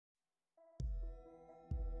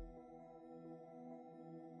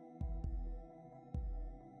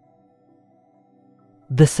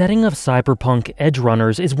The setting of Cyberpunk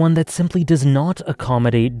Edgerunners is one that simply does not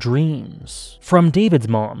accommodate dreams. From David's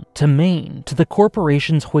mom, to Maine, to the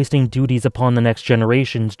corporations hoisting duties upon the next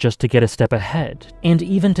generations just to get a step ahead, and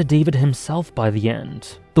even to David himself by the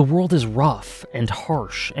end. The world is rough and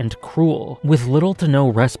harsh and cruel, with little to no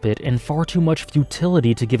respite and far too much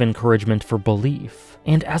futility to give encouragement for belief.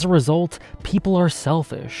 And as a result, people are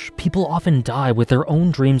selfish. People often die with their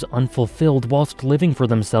own dreams unfulfilled whilst living for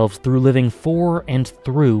themselves through living for and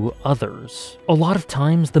through others. A lot of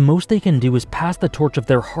times, the most they can do is pass the torch of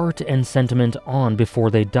their heart and sentiment on before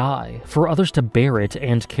they die, for others to bear it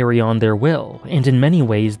and carry on their will, and in many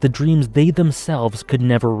ways, the dreams they themselves could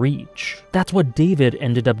never reach. That's what David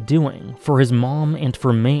ended up doing, for his mom and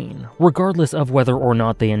for Maine, regardless of whether or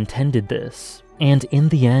not they intended this. And in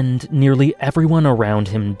the end, nearly everyone around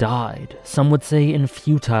him died, some would say in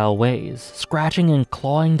futile ways, scratching and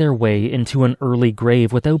clawing their way into an early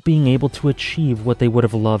grave without being able to achieve what they would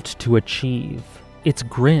have loved to achieve. It's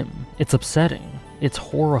grim, it's upsetting, it's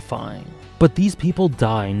horrifying. But these people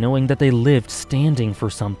die knowing that they lived standing for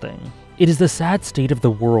something. It is the sad state of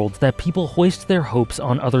the world that people hoist their hopes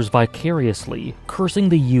on others vicariously, cursing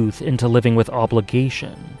the youth into living with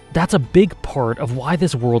obligation. That's a big part of why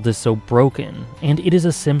this world is so broken, and it is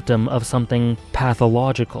a symptom of something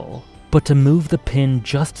pathological. But to move the pin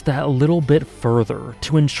just that little bit further,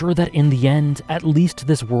 to ensure that in the end, at least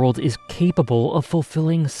this world is capable of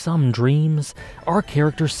fulfilling some dreams, our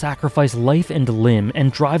characters sacrifice life and limb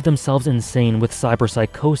and drive themselves insane with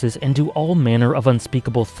cyberpsychosis and do all manner of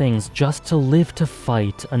unspeakable things just to live to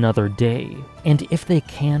fight another day. And if they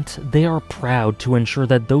can't, they are proud to ensure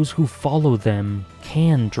that those who follow them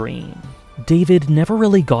can dream. David never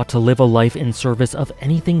really got to live a life in service of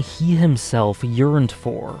anything he himself yearned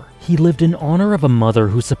for. He lived in honor of a mother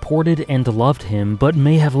who supported and loved him but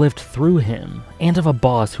may have lived through him, and of a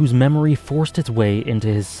boss whose memory forced its way into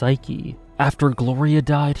his psyche. After Gloria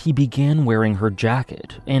died, he began wearing her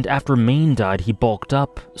jacket, and after Maine died, he bulked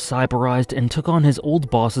up, cyberized, and took on his old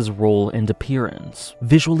boss's role and appearance.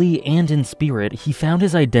 Visually and in spirit, he found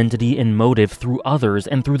his identity and motive through others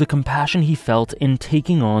and through the compassion he felt in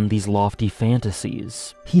taking on these lofty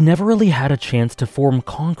fantasies. He never really had a chance to form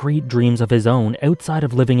concrete dreams of his own outside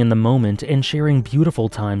of living in the moment and sharing beautiful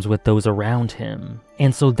times with those around him.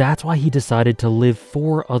 And so that's why he decided to live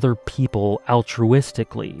for other people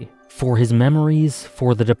altruistically. For his memories,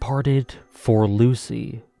 for the departed, for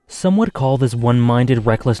Lucy. Some would call this one-minded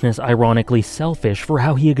recklessness ironically selfish for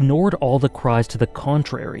how he ignored all the cries to the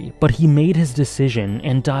contrary, but he made his decision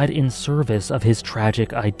and died in service of his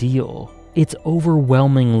tragic ideal. It's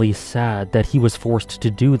overwhelmingly sad that he was forced to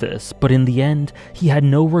do this, but in the end, he had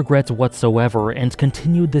no regrets whatsoever and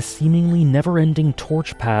continued this seemingly never-ending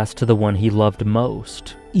torch pass to the one he loved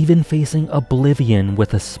most, even facing oblivion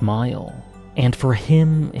with a smile. And for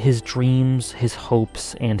him, his dreams, his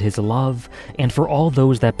hopes, and his love, and for all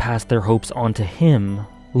those that passed their hopes on to him,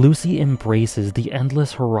 Lucy embraces the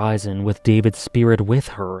endless horizon with David's spirit with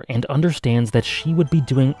her and understands that she would be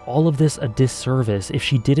doing all of this a disservice if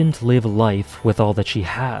she didn't live life with all that she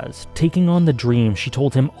has, taking on the dream she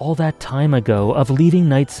told him all that time ago of leaving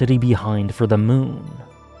Night City behind for the moon.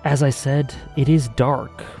 As I said, it is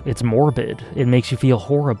dark, it's morbid, it makes you feel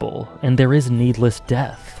horrible, and there is needless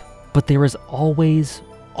death. But there is always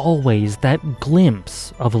that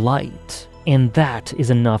glimpse of light. And that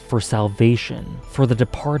is enough for salvation, for the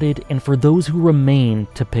departed, and for those who remain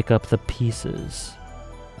to pick up the pieces.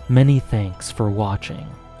 Many thanks for watching.